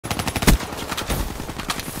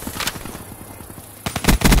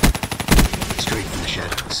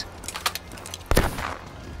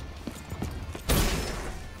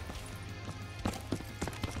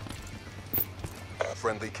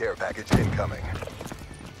Friendly care package incoming.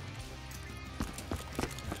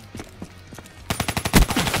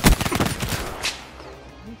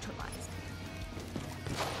 Neutralized.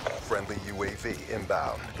 Friendly UAV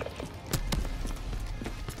inbound.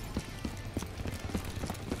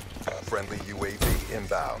 Friendly UAV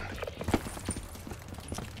inbound.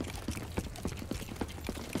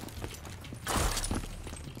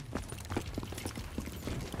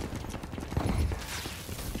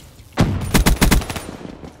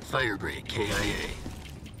 Firebreak KIA.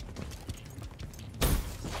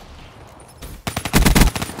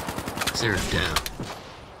 Seraph down.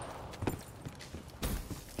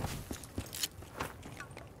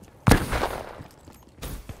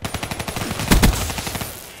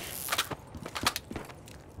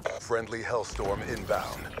 Friendly Hellstorm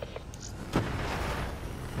inbound.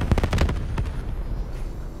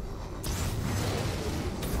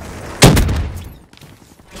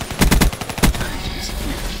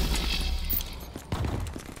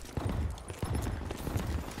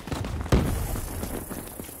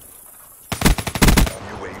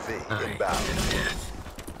 UAV inbound.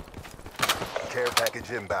 Care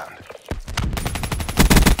package inbound.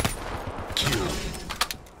 Kill.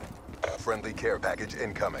 Friendly care package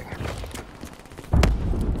incoming.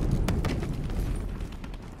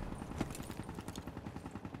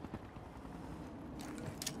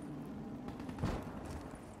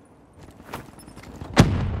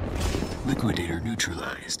 Liquidator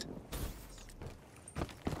neutralized.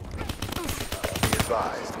 Be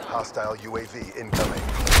advised, hostile UAV incoming.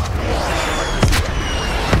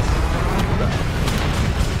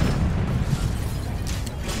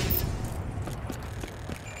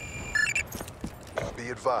 Be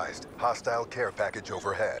advised, hostile care package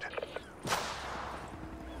overhead.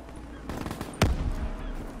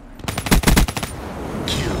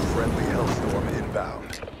 Kill. Friendly Hellstorm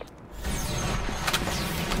inbound.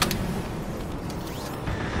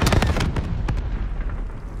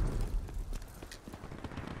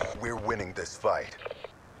 We're winning this fight.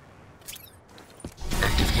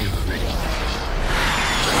 Active camera ready.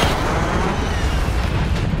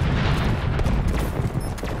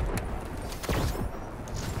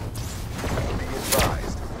 Be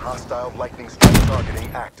advised, hostile lightning strike targeting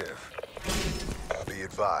active. Be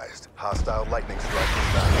advised, hostile lightning strike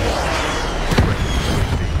inbound. Friendly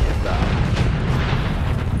UAV inbound.